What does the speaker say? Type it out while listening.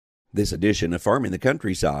This edition of Farming the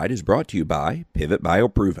Countryside is brought to you by Pivot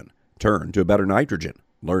BioProven. Turn to a better nitrogen.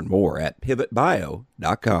 Learn more at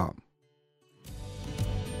pivotbio.com.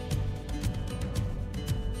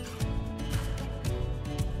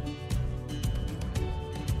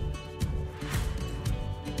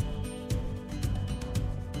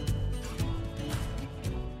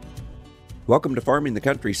 Welcome to Farming the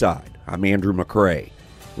Countryside. I'm Andrew McCrae.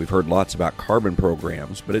 We've heard lots about carbon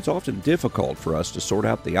programs, but it's often difficult for us to sort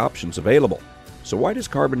out the options available. So why does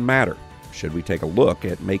carbon matter? Should we take a look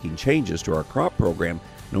at making changes to our crop program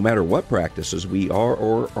no matter what practices we are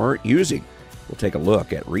or aren't using? We'll take a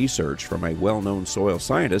look at research from a well-known soil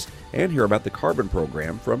scientist and hear about the carbon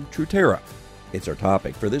program from Truterra. It's our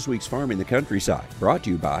topic for this week's Farming the Countryside, brought to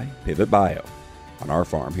you by Pivot Bio. On our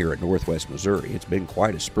farm here at Northwest Missouri, it's been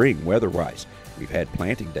quite a spring weather-wise. We've had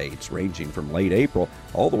planting dates ranging from late April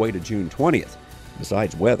all the way to June 20th.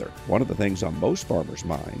 Besides weather, one of the things on most farmers'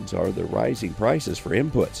 minds are the rising prices for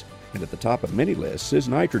inputs, and at the top of many lists is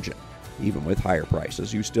nitrogen. Even with higher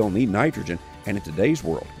prices, you still need nitrogen, and in today's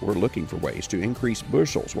world, we're looking for ways to increase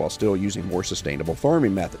bushels while still using more sustainable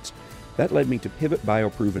farming methods. That led me to Pivot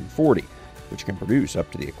BioProven 40, which can produce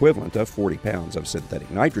up to the equivalent of 40 pounds of synthetic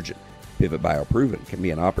nitrogen. Pivot BioProven can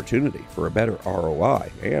be an opportunity for a better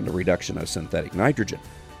ROI and a reduction of synthetic nitrogen.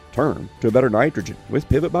 Turn to a better nitrogen with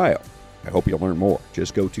Pivot Bio. I hope you'll learn more.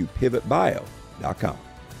 Just go to pivotbio.com.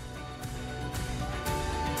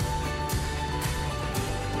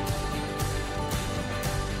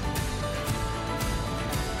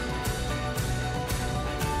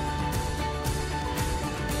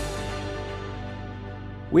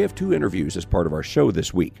 We have two interviews as part of our show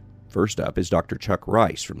this week. First up is Dr. Chuck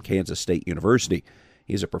Rice from Kansas State University.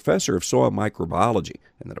 He is a professor of soil microbiology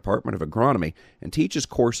in the Department of Agronomy and teaches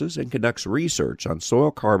courses and conducts research on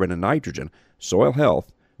soil carbon and nitrogen, soil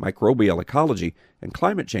health, microbial ecology, and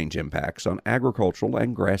climate change impacts on agricultural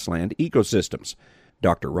and grassland ecosystems.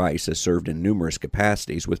 Dr. Rice has served in numerous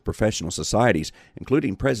capacities with professional societies,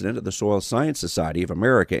 including president of the Soil Science Society of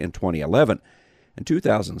America in 2011. In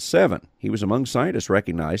 2007, he was among scientists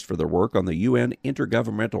recognized for their work on the UN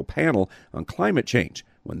Intergovernmental Panel on Climate Change,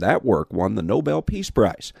 when that work won the Nobel Peace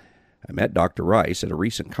Prize. I met Dr. Rice at a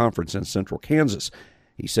recent conference in central Kansas.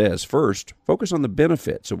 He says, first, focus on the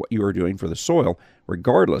benefits of what you are doing for the soil,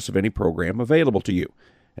 regardless of any program available to you.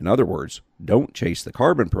 In other words, don't chase the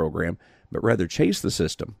carbon program, but rather chase the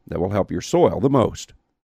system that will help your soil the most.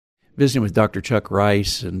 Visiting with Dr. Chuck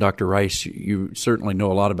Rice. And Dr. Rice, you certainly know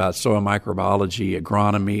a lot about soil microbiology,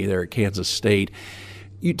 agronomy there at Kansas State.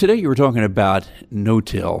 Today you were talking about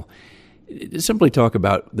no-till. Simply talk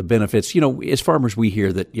about the benefits. You know, as farmers we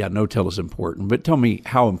hear that, no-till is important, but tell me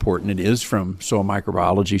how important it is from soil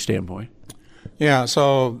microbiology standpoint. Yeah,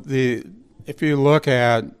 so if you look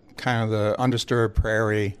at kind of the undisturbed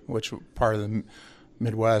prairie, which part of the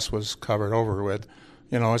Midwest was covered over with,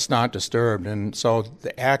 it's not disturbed. And so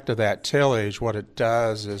the act of that tillage, what it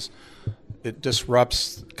does is it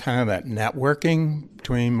disrupts kind of that networking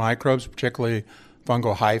between microbes, particularly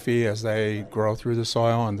fungal hyphae, as they grow through the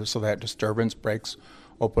soil. And so that disturbance breaks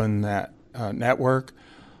open that network.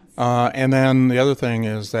 And then the other thing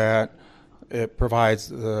is that it provides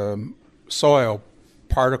the soil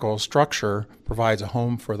particle structure, provides a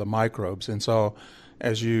home for the microbes. And so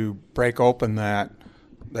as you break open that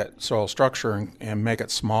soil structure and make it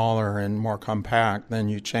smaller and more compact, then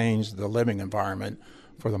you change the living environment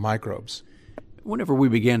for the microbes. Whenever we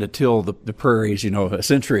began to till the prairies, a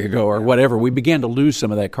century ago or whatever, we began to lose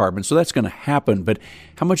some of that carbon. So that's going to happen. But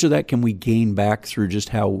how much of that can we gain back through just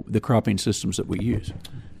how the cropping systems that we use?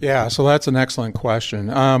 Yeah, so that's an excellent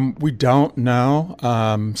question. We don't know.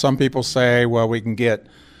 Some people say, well, we can get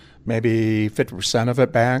maybe 50% of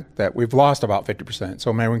it back, that we've lost about 50%.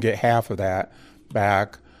 So maybe we can get half of that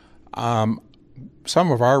back.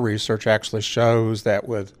 Some of our research actually shows that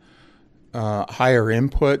with higher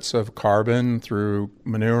inputs of carbon through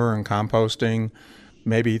manure and composting,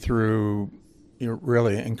 maybe through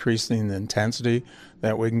really increasing the intensity,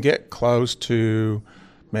 that we can get close to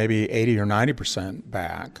maybe 80 or 90%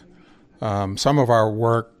 back. Some of our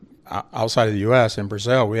work outside of the U.S. in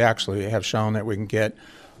Brazil, we actually have shown that we can get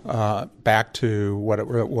back to what it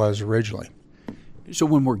was originally. So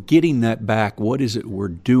when we're getting that back, what is it we're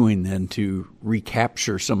doing then to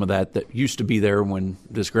recapture some of that used to be there when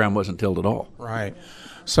this ground wasn't tilled at all? Right.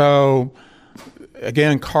 So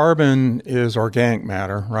again, carbon is organic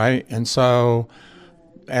matter, right? And so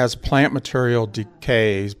as plant material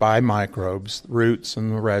decays by microbes, roots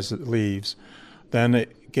and the leaves, then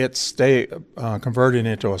it gets converted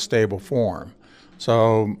into a stable form.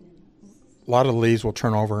 So a lot of the leaves will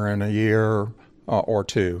turn over in a year or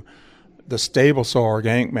two. the stable soil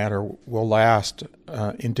organic matter will last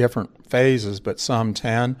in different phases, but some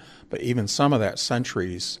 10, but even some of that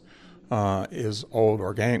centuries is old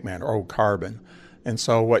organic matter, old carbon. And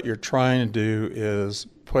so what you're trying to do is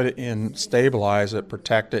put it in, stabilize it,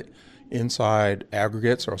 protect it inside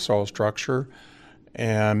aggregates or soil structure,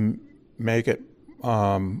 and make it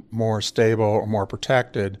more stable or more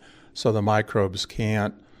protected so the microbes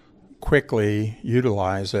can't quickly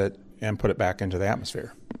utilize it and put it back into the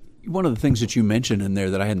atmosphere. One of the things that you mentioned in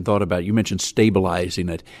there that I hadn't thought about, you mentioned stabilizing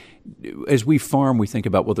it. As we farm, we think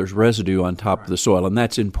about, well, there's residue on top of the soil, and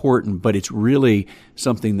that's important, but it's really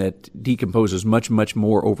something that decomposes much, much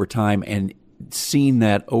more over time. And seeing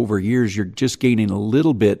that over years, you're just gaining a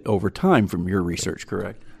little bit over time from your research,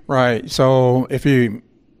 correct? Right. So if you're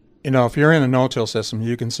in a no-till system,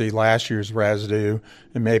 you can see last year's residue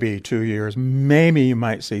in maybe 2 years. Maybe you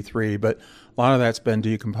might see 3, but a lot of that's been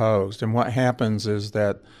decomposed. And what happens is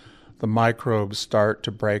that the microbes start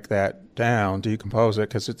to break that down, decompose it,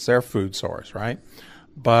 because it's their food source, right?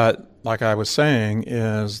 But like I was saying,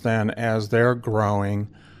 is then as they're growing,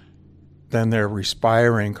 then they're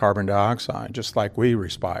respiring carbon dioxide, just like we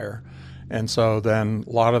respire. And so then a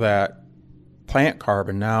lot of that plant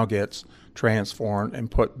carbon now gets transformed and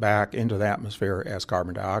put back into the atmosphere as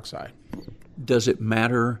carbon dioxide. Does it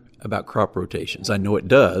matter about crop rotations? I know it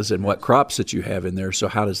does, and what crops that you have in there, so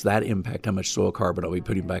how does that impact how much soil carbon are we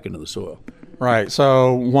putting back into the soil? Right,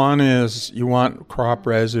 so one is you want crop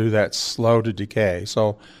residue that's slow to decay.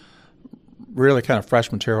 So really kind of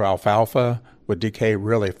fresh material alfalfa would decay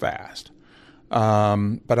really fast,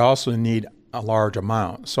 but also need a large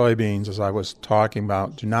amount. Soybeans, as I was talking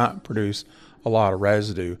about, do not produce a lot of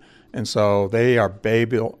residue, and so they are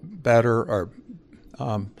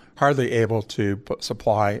hardly able to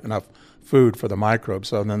supply enough food for the microbes,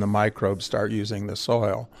 so then the microbes start using the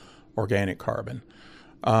soil organic carbon.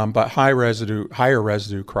 But higher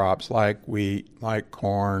residue crops like wheat, like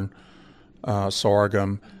corn,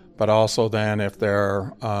 sorghum, but also then if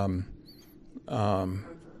they're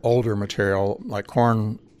older material, like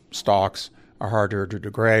corn stalks are harder to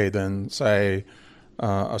degrade than, say,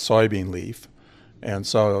 a soybean leaf. And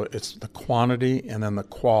so it's the quantity and then the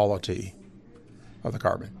quality of the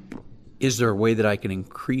carbon. Is there a way that I can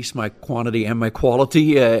increase my quantity and my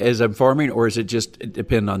quality as I'm farming, or is it just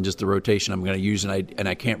depend on just the rotation I'm going to use, and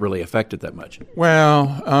I can't really affect it that much?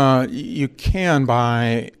 Well, you can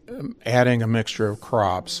by adding a mixture of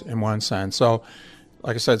crops in one sense. So,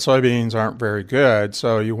 like I said, soybeans aren't very good,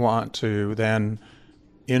 so you want to then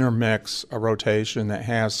intermix a rotation that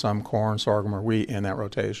has some corn, sorghum, or wheat in that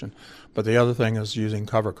rotation. But the other thing is using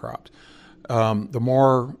cover crops. The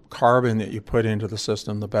more carbon that you put into the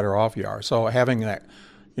system, the better off you are. So having that,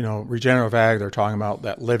 regenerative ag, they're talking about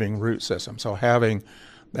that living root system. So having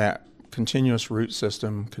that continuous root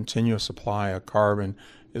system, continuous supply of carbon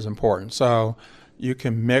is important. So you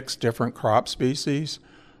can mix different crop species.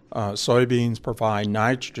 Soybeans provide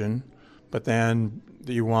nitrogen, but then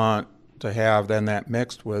you want to have then that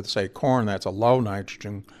mixed with, say, corn, that's a low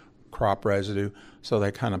nitrogen crop residue, so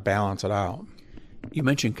they kind of balance it out. You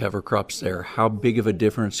mentioned cover crops there. How big of a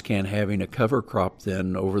difference can having a cover crop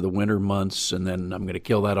then over the winter months, and then I'm going to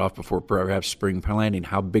kill that off before perhaps spring planting,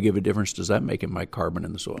 how big of a difference does that make in my carbon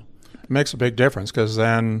in the soil? It makes a big difference because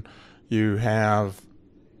then you have,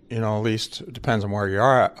 at least it depends on where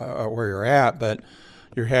you're at, but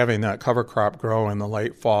you're having that cover crop grow in the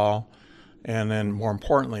late fall and then more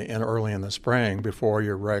importantly early in the spring before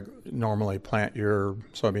you normally plant your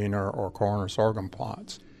soybean or corn or sorghum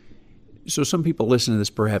plots. So some people listening to this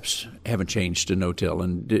perhaps haven't changed to no-till,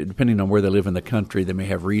 and depending on where they live in the country, they may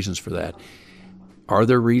have reasons for that. Are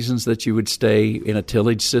there reasons that you would stay in a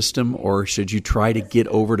tillage system, or should you try to get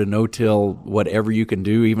over to no-till, whatever you can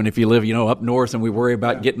do, even if you live, up north and we worry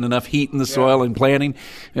about getting enough heat in the soil and planting?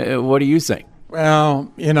 What do you think?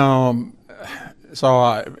 Well,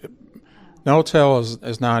 no-till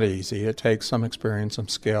is not easy. It takes some experience, some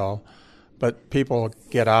skill, but people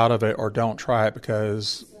get out of it or don't try it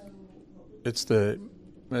because it's a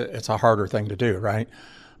harder thing to do, right?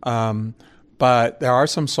 But there are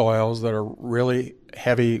some soils that are really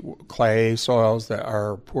heavy clay soils that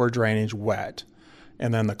are poor drainage, wet,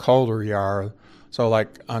 and then the colder you are. So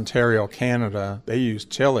like Ontario, Canada, they use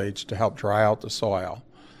tillage to help dry out the soil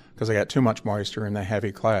because they got too much moisture in the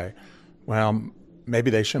heavy clay. Well, maybe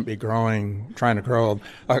they shouldn't be trying to grow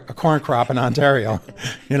a corn crop in Ontario,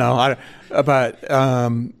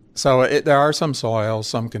 So there are some soils,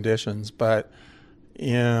 some conditions, but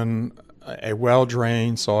in a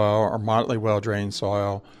well-drained soil or moderately well-drained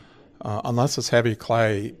soil, unless it's heavy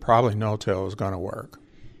clay, probably no-till is going to work.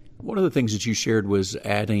 One of the things that you shared was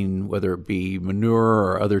adding, whether it be manure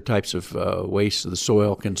or other types of waste to the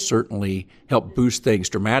soil, can certainly help boost things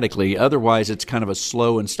dramatically. Otherwise, it's kind of a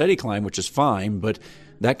slow and steady climb, which is fine, but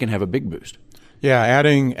that can have a big boost. Yeah,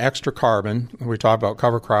 adding extra carbon. We talk about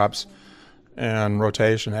cover crops and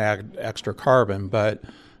rotation, add extra carbon. But,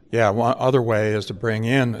 yeah, one other way is to bring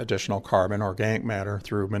in additional carbon, organic matter,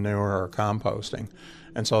 through manure or composting.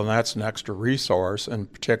 And so that's an extra resource,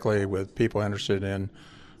 and particularly with people interested in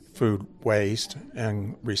food waste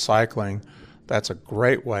and recycling, that's a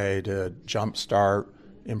great way to jumpstart,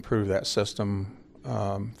 improve that system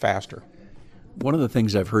faster. One of the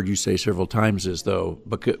things I've heard you say several times is, though,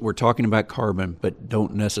 because we're talking about carbon, but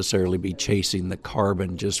don't necessarily be chasing the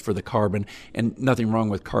carbon just for the carbon. And nothing wrong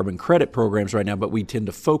with carbon credit programs right now, but we tend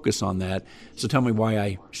to focus on that. So tell me why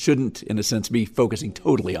I shouldn't, in a sense, be focusing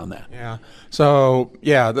totally on that. Yeah. So,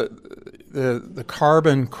 yeah, the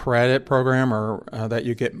carbon credit program or that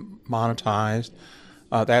you get monetized,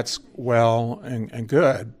 that's well and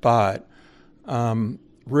good, but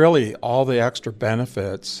really all the extra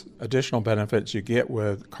benefits, additional benefits you get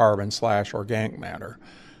with carbon/organic matter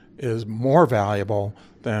is more valuable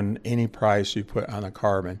than any price you put on the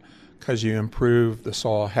carbon, because you improve the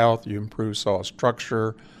soil health, you improve soil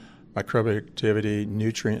structure, microbial activity,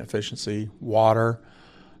 nutrient efficiency, water.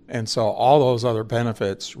 And so all those other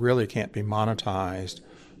benefits really can't be monetized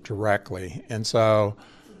directly. And so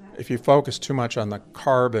if you focus too much on the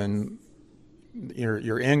carbon,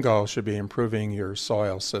 your end goal should be improving your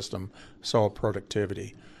soil system, soil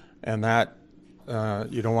productivity. And that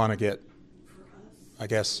you don't want to get, I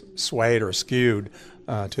guess, swayed or skewed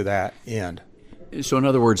to that end. So in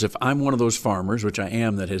other words, if I'm one of those farmers, which I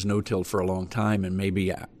am, that has no-tilled for a long time, and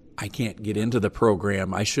maybe I can't get into the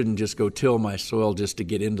program, I shouldn't just go till my soil just to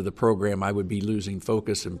get into the program. I would be losing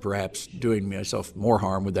focus and perhaps doing myself more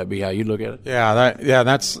harm. Would that be how you look at it? Yeah,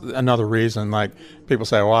 that's another reason. Like people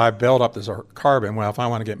say, well, I build up this carbon. Well, if I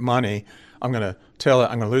want to get money, I'm going to till it.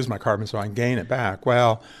 I'm going to lose my carbon so I can gain it back.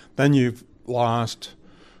 Well, then you've lost,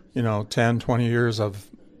 10, 20 years of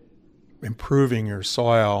improving your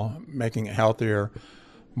soil, making it healthier,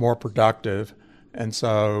 more productive. And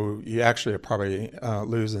so you actually probably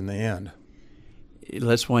lose in the end.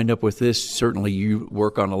 Let's wind up with this. Certainly you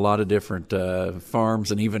work on a lot of different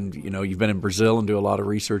farms, and even, you've been in Brazil and do a lot of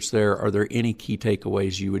research there. Are there any key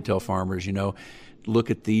takeaways you would tell farmers,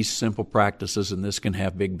 look at these simple practices and this can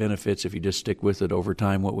have big benefits if you just stick with it over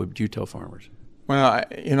time? What would you tell farmers? Well,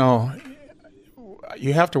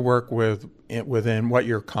 you have to work within what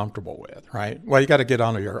you're comfortable with, right? Well, you got to get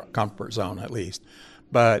out of your comfort zone at least.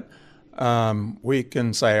 But we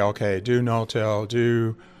can say, okay, do no-till,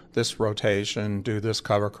 do this rotation, do this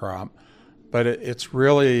cover crop, but it's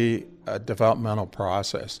really a developmental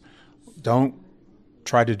process. Don't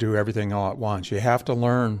try to do everything all at once. You have to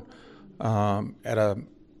learn at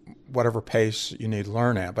whatever pace you need to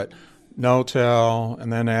learn at, but no-till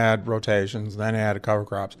and then add rotations, then add cover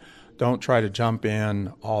crops. Don't try to jump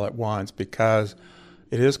in all at once because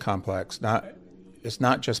it is complex. It's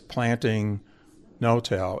not just planting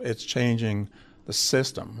no-till, it's changing the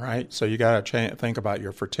system, right? So you got to think about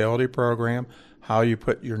your fertility program, how you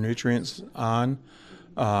put your nutrients on.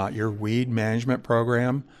 Your weed management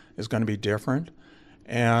program is going to be different.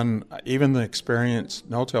 And even the experienced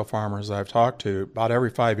no-till farmers I've talked to, about every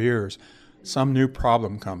 5 years, some new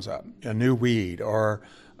problem comes up, a new weed or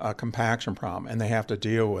a compaction problem, and they have to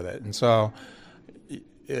deal with it. And so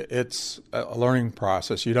it's a learning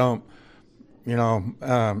process. You don't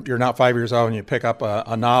you're not 5 years old and you pick up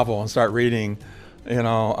a novel and start reading,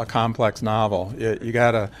 a complex novel. You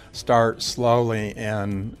got to start slowly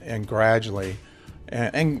and gradually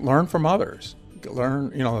and learn from others.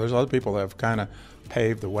 There's other people that have kind of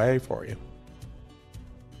paved the way for you.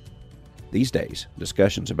 These days,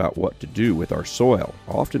 discussions about what to do with our soil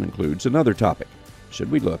often includes another topic. Should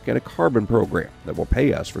we look at a carbon program that will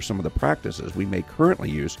pay us for some of the practices we may currently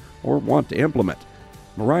use or want to implement?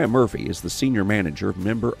 Mariah Murphy is the Senior Manager of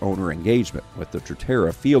Member Owner Engagement with the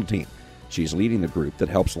Truterra Field Team. She's leading the group that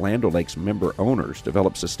helps Land O'Lakes member owners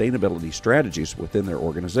develop sustainability strategies within their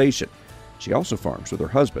organization. She also farms with her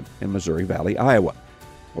husband in Missouri Valley, Iowa.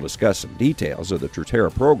 We'll discuss some details of the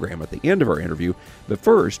Truterra program at the end of our interview, but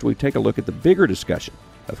first we take a look at the bigger discussion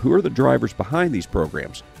of who are the drivers behind these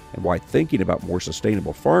programs and why thinking about more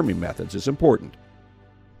sustainable farming methods is important.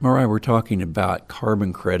 Mariah, we're talking about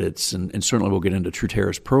carbon credits, and certainly we'll get into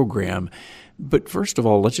Truterra's program. But first of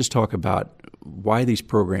all, let's just talk about why these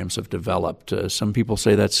programs have developed. Some people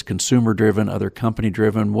say that's consumer-driven, other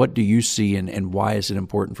company-driven. What do you see, and why is it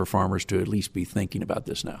important for farmers to at least be thinking about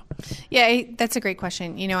this now? Yeah, that's a great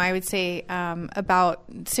question. I would say about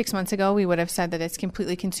 6 months ago, we would have said that it's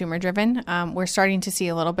completely consumer-driven. We're starting to see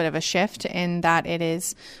a little bit of a shift in that it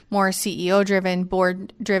is more CEO-driven,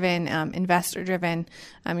 board-driven, investor-driven.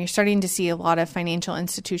 You're starting to see a lot of financial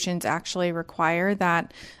institutions actually require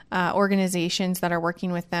that organizations that are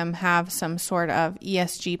working with them have some sort of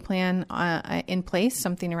ESG plan in place,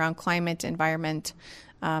 something around climate, environment.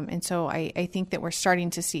 And so I think that we're starting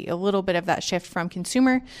to see a little bit of that shift from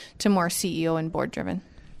consumer to more CEO and board driven.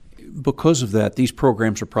 Because of that, these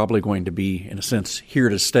programs are probably going to be, in a sense, here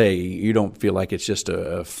to stay. You don't feel like it's just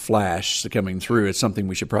a flash coming through. It's something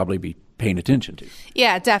we should probably be paying attention to.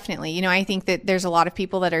 Yeah, definitely. I think that there's a lot of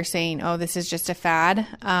people that are saying, oh, this is just a fad.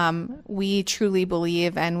 We truly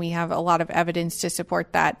believe, and we have a lot of evidence to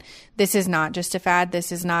support that this is not just a fad.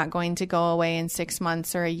 This is not going to go away in 6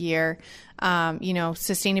 months or a year.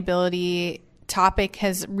 Sustainability topic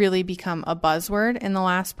has really become a buzzword in the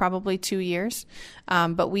last probably 2 years.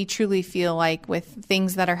 But we truly feel like with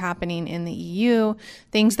things that are happening in the EU,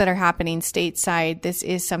 things that are happening stateside, this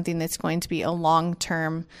is something that's going to be a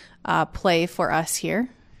long-term play for us here.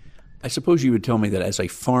 I suppose you would tell me that as a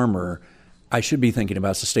farmer, I should be thinking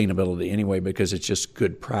about sustainability anyway because it's just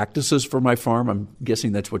good practices for my farm. I'm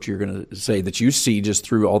guessing that's what you're going to say that you see just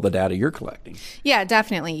through all the data you're collecting. Yeah,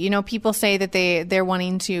 definitely. People say that they're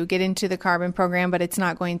wanting to get into the carbon program, but it's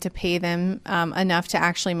not going to pay them enough to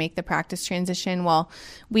actually make the practice transition. Well,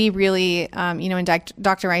 we really, and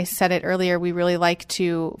Dr. Rice said it earlier, we really like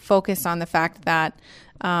to focus on the fact that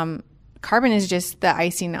carbon is just the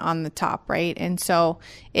icing on the top, right? And so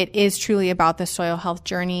it is truly about the soil health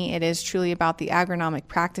journey. It is truly about the agronomic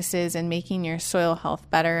practices and making your soil health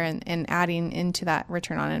better and adding into that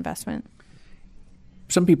return on investment.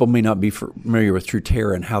 Some people may not be familiar with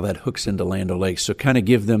Truterra and how that hooks into Land O'Lakes. So kind of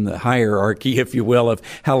give them the hierarchy, if you will, of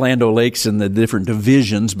how Land O'Lakes and the different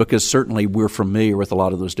divisions, because certainly we're familiar with a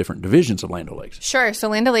lot of those different divisions of Land O'Lakes. Sure. So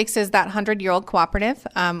Land O'Lakes is that 100-year-old cooperative.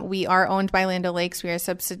 We are owned by Land O'Lakes. We are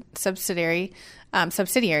a subsidiary.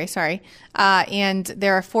 And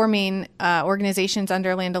there are four main organizations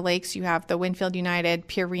under Land O'Lakes. You have the Winfield United,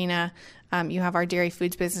 Purina, you have our dairy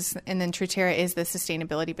foods business, and then Truterra is the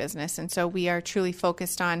sustainability business. And so we are truly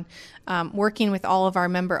focused on working with all of our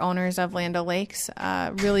member owners of Land O'Lakes,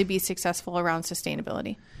 really be successful around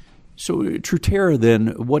sustainability. So Truterra then,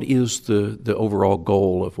 what is the overall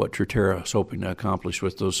goal of what Truterra is hoping to accomplish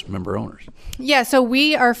with those member owners? Yeah, so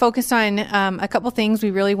we are focused on a couple things. We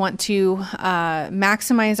really want to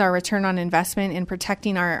maximize our return on investment in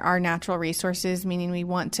protecting our natural resources, meaning we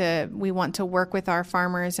want to work with our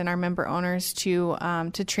farmers and our member owners to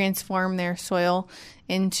transform their soil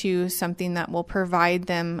into something that will provide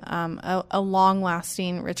them a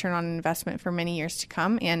long-lasting return on investment for many years to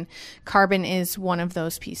come, and carbon is one of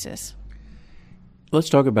those pieces. Let's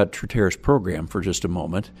talk about Truterra's program for just a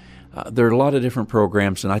moment. There are a lot of different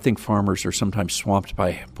programs, and I think farmers are sometimes swamped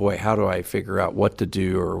by, boy, how do I figure out what to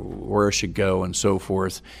do or where I should go and so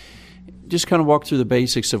forth. Just kind of walk through the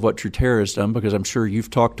basics of what Truterra has done, because I'm sure you've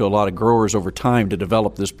talked to a lot of growers over time to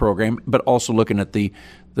develop this program, but also looking at the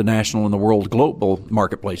national and the world global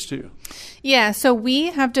marketplace too. Yeah, so we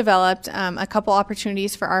have developed a couple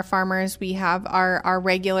opportunities for our farmers. We have our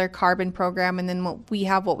regular carbon program, and then we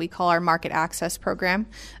have what we call our market access program.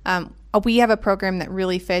 We have a program that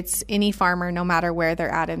really fits any farmer no matter where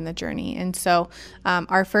they're at in the journey. And so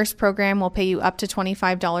our first program will pay you up to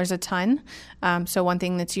 $25 a ton. So one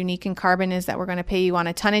thing that's unique in carbon is that we're going to pay you on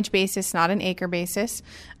a tonnage basis, not an acre basis.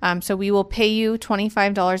 So we will pay you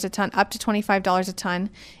 $25 a ton, up to $25 a ton,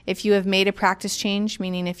 if you have made a practice change,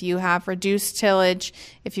 meaning if you have reduced tillage,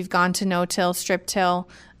 if you've gone to no-till, strip-till,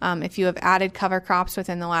 if you have added cover crops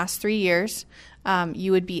within the last 3 years,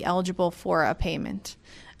 you would be eligible for a payment.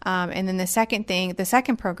 And then the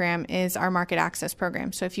second program is our market access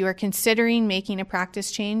program. So if you are considering making a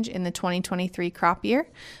practice change in the 2023 crop year,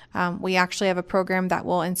 we actually have a program that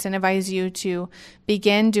will incentivize you to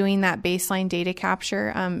begin doing that baseline data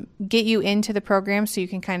capture, get you into the program so you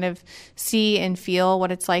can kind of see and feel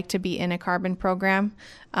what it's like to be in a carbon program.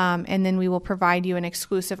 And then we will provide you an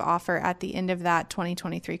exclusive offer at the end of that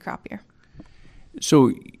 2023 crop year.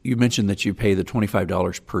 So you mentioned that you pay the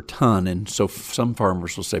 $25 per ton, and so some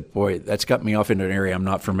farmers will say, boy, that's got me off into an area I'm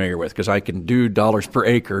not familiar with because I can do dollars per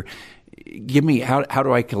acre. Give me, how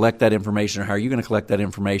do I collect that information, or how are you going to collect that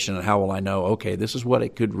information, and how will I know, okay, this is what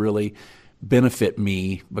it could really benefit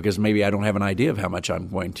me, because maybe I don't have an idea of how much I'm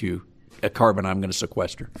going to carbon I'm going to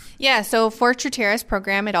sequester? Yeah, so for Truterra's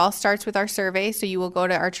program, it all starts with our survey. So you will go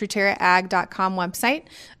to our TruterraAg.com website.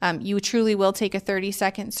 You truly will take a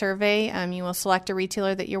 30-second survey. You will select a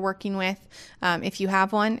retailer that you're working with, if you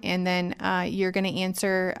have one, and then you're going to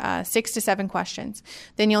answer 6 to 7 questions.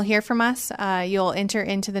 Then you'll hear from us. You'll enter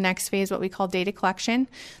into the next phase, what we call data collection.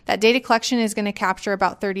 That data collection is going to capture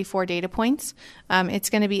about 34 data points. It's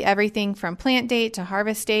going to be everything from plant date to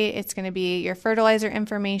harvest date. It's going to be your fertilizer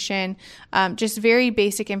information, just very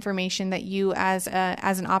basic information that you as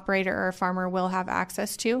an operator or a farmer will have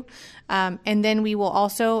access to. And then we will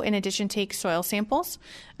also, in addition, take soil samples.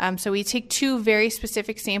 So we take 2 very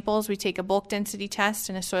specific samples. We take a bulk density test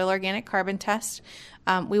and a soil organic carbon test.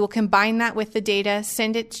 We will combine that with the data,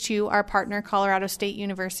 send it to our partner, Colorado State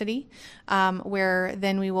University, where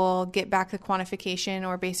then we will get back the quantification,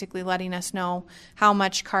 or basically letting us know how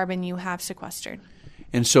much carbon you have sequestered.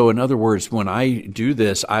 And so, in other words, when I do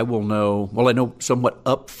this, I will know, I know somewhat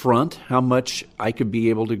upfront how much I could be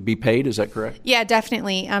able to be paid. Is that correct? Yeah,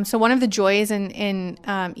 definitely. So one of the joys and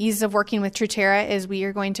eases of working with Truterra is we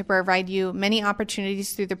are going to provide you many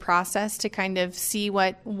opportunities through the process to kind of see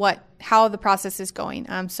how the process is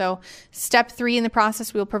going. So step 3 in the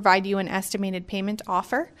process, we will provide you an estimated payment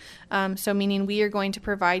offer. So meaning we are going to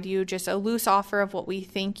provide you just a loose offer of what we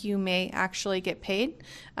think you may actually get paid.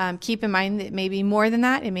 Keep in mind that it may be more than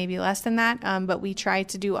that, it may be less than that, but we try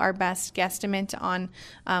to do our best guesstimate on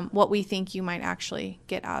what we think you might actually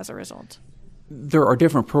get as a result. There are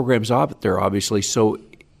different programs out there, obviously, so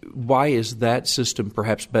why is that system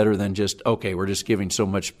perhaps better than just, okay, we're just giving so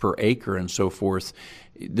much per acre and so forth?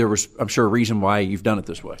 There was, I'm sure, a reason why you've done it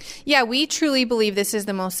this way. Yeah, we truly believe this is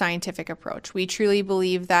the most scientific approach. We truly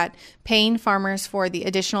believe that paying farmers for the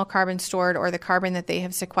additional carbon stored or the carbon that they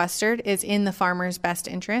have sequestered is in the farmer's best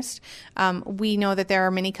interest. We know that there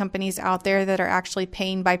are many companies out there that are actually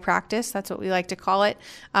paying by practice. That's what we like to call it.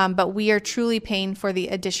 But we are truly paying for the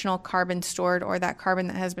additional carbon stored or that carbon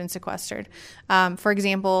that has been sequestered. For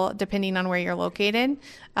example, depending on where you're located,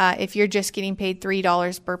 if you're just getting paid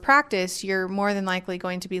 $3 per practice, you're more than likely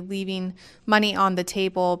going to be leaving money on the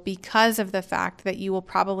table because of the fact that you will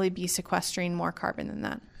probably be sequestering more carbon than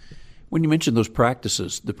that. When you mention those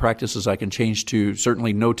practices, the practices I can change to,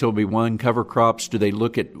 certainly no-till B1, cover crops, do they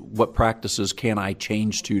look at what practices can I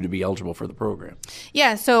change to be eligible for the program?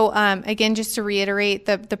 Yeah, so again, just to reiterate,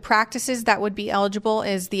 the practices that would be eligible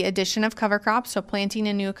is the addition of cover crops, so planting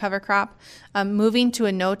a new cover crop, moving to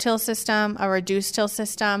a no-till system, a reduced till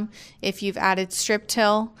system, if you've added strip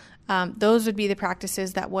till, those would be the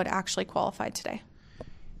practices that would actually qualify today.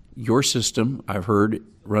 Your system, I've heard,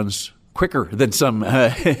 runs quicker than some.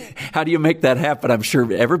 How do you make that happen? I'm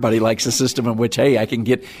sure everybody likes a system in which, hey, I can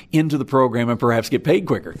get into the program and perhaps get paid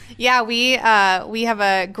quicker. Yeah, we have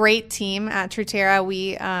a great team at Truterra.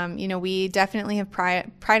 We definitely have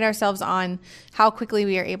pride ourselves on how quickly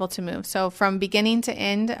we are able to move. So from beginning to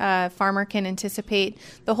end, a farmer can anticipate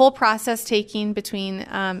the whole process taking between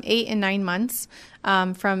 8 and 9 months.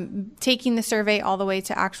 From taking the survey all the way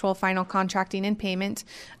to actual final contracting and payment.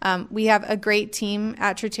 We have a great team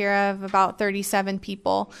at Truterra of about 37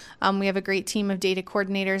 people. We have a great team of data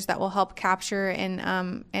coordinators that will help capture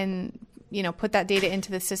and put that data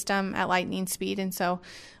into the system at lightning speed. And so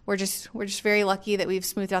we're just very lucky that we've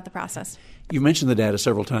smoothed out the process. You mentioned the data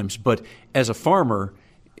several times, but as a farmer,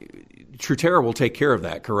 Truterra will take care of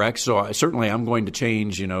that, correct? So I'm going to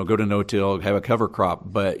change, go to no-till, have a cover crop,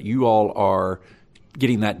 but you all are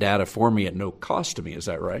getting that data for me at no cost to me. Is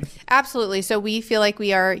that right? Absolutely. So we feel like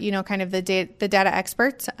we are, kind of the data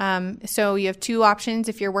experts. So you have 2 options.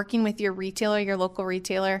 If you're working with your retailer, your local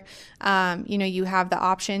retailer, you have the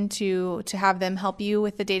option to have them help you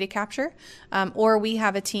with the data capture. Or we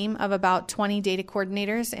have a team of about 20 data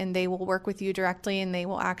coordinators, and they will work with you directly, and they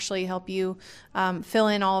will actually help you fill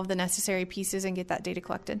in all of the necessary pieces and get that data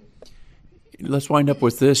collected. Let's wind up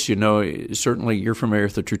with this. Certainly you're familiar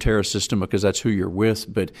with the Truterra system because that's who you're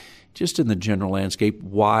with, but just in the general landscape,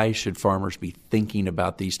 why should farmers be thinking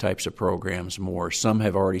about these types of programs more? Some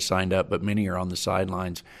have already signed up, but many are on the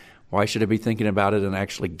sidelines. Why should I be thinking about it and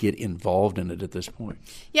actually get involved in it at this point?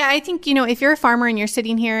 Yeah, I think, if you're a farmer and you're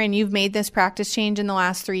sitting here and you've made this practice change in the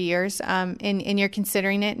last 3 years and you're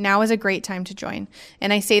considering it, now is a great time to join.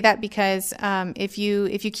 And I say that because if you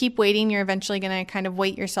keep waiting, you're eventually going to kind of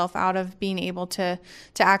wait yourself out of being able to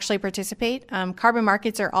actually participate. Carbon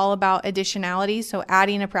markets are all about additionality, so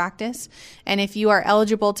adding a practice. And if you are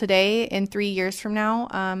eligible today, in 3 years from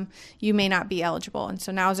now, you may not be eligible. And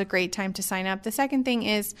so now is a great time to sign up. The second thing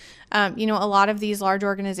is, a lot of these large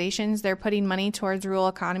organizations, they're putting money towards rural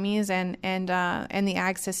economies and the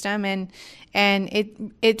ag system, and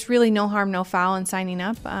it's really no harm, no foul in signing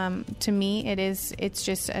up. To me, it's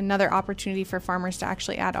just another opportunity for farmers to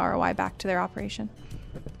actually add ROI back to their operation.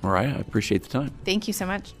 All right, I appreciate the time. Thank you so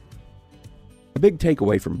much. A big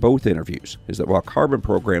takeaway from both interviews is that while carbon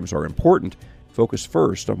programs are important, focus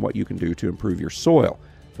first on what you can do to improve your soil,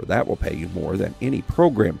 for that will pay you more than any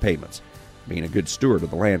program payments. Being a good steward of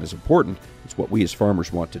the land is important. It's what we as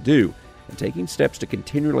farmers want to do, and taking steps to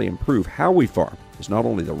continually improve how we farm is not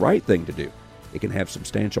only the right thing to do, it can have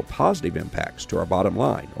substantial positive impacts to our bottom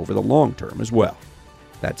line over the long term as well.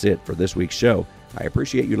 That's it for this week's show. I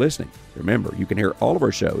appreciate you listening. Remember, you can hear all of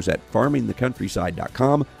our shows at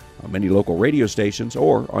farmingthecountryside.com, on many local radio stations,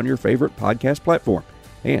 or on your favorite podcast platform.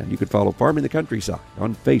 And you can follow Farming the Countryside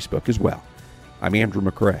on Facebook as well. I'm Andrew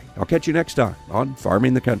McCrae. I'll catch you next time on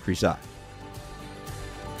Farming the Countryside.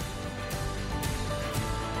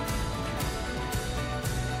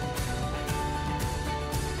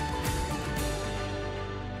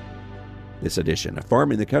 This edition of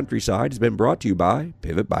Farming the Countryside has been brought to you by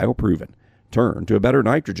Pivot BioProven. Turn to a better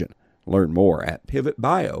nitrogen. Learn more at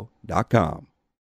pivotbio.com.